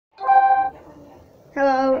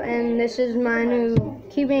Hello, and this is my new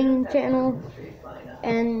cubing channel,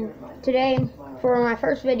 and today for my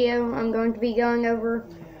first video I'm going to be going over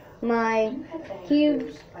my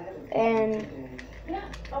cubes, and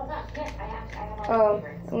I'm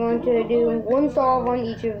going to do one solve on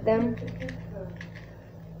each of them.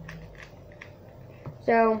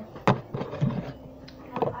 So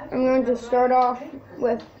I'm going to start off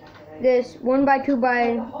with this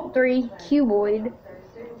 1x2x3 cuboid.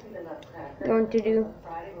 I'm going to do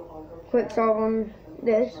quick solve on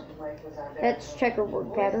this. That's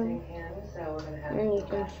checkerboard pattern, and you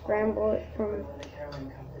can scramble it from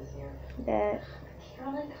that.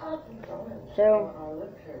 So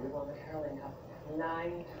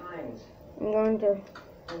I'm going to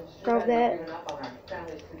solve that.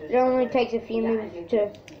 It only takes a few minutes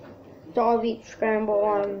to solve each scramble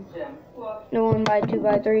on the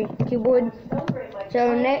 1x2x3 cuboid.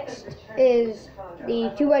 So next is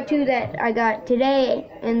the 2x2 that I got today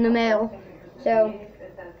in the mail. So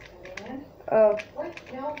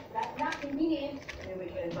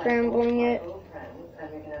scrambling it.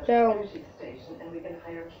 So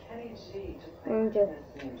I'm going to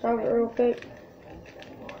solve it real quick.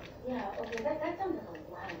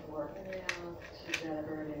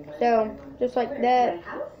 So just like that,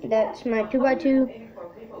 that's my 2x2.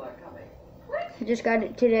 I just got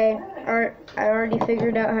it today. I already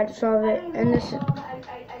figured out how to solve it, and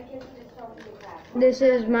this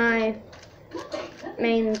is my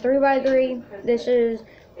main 3x3. This is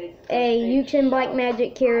a Yuxin Black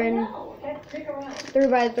Magic Kirin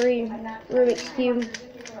 3x3 Rubik's Cube,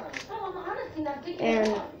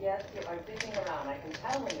 and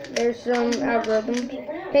there's some algorithm.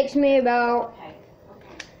 Takes me about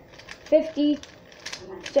 50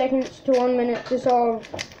 seconds to 1 minute to solve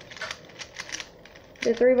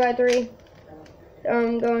the 3x3.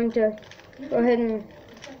 I'm going to go ahead and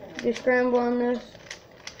do scramble on this.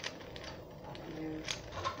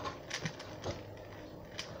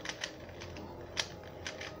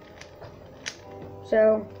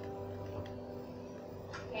 So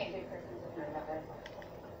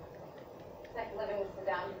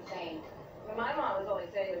my mom was only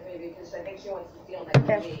staying with me because I think she wants to steal my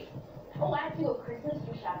TV. Oh, I have to go Christmas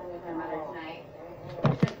tree shopping with my mother tonight.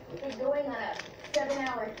 We're going on a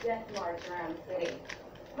 7-hour death march around the city.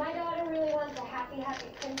 My daughter really wants a happy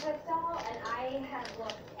princess doll, and I have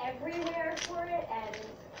looked everywhere for it, and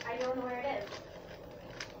I don't know where it is.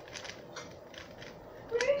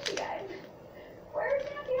 Where is she, guys? Where is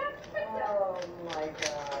happy princess? Oh my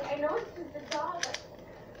God! I know it's just a doll, but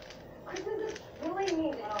Christmas is really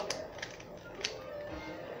mean to her.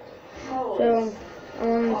 So I'm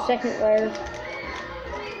on the second layer.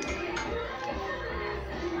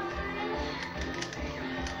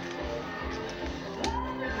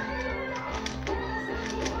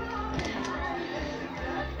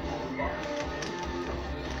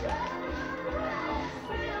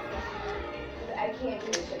 I can't do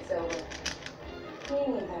this shit sober. Me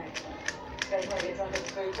neither. You guys want to get drunk at the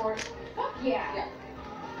food court? Fuck yeah.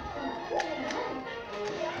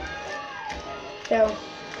 So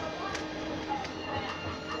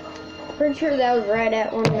pretty sure that was right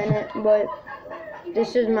at 1 minute, but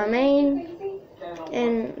this is my main,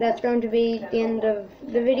 and that's going to be the end of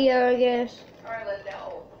the video, I guess.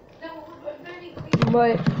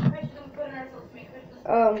 But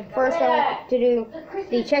first I want to do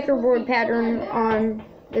the checkerboard pattern on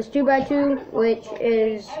this 2x2, which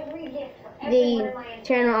is the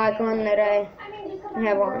channel icon that I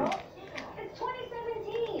have on. It's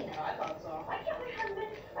 2017. I thought so. Why can't my husband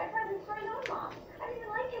buy presents for his own mom? I don't even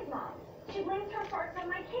like his mom. She blames her farts on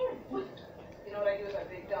my kids. You know what I do with my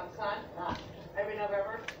big dumb son? Every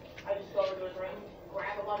November, I just go into his room,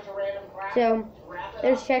 grab a bunch of random crap. So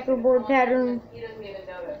there's checkerboard pattern. He doesn't even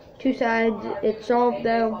notice. 2 sides. It's solved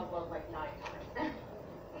though.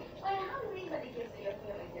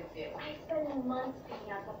 I spend months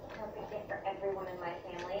picking out the perfect gift for everyone in my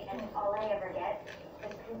family, and all I ever get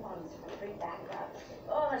is coupons for free back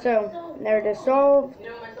rubs. So there it is solved. You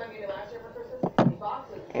know what my son gave me last year for Christmas?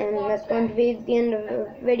 And that's going to be the end of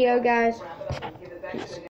the video, guys.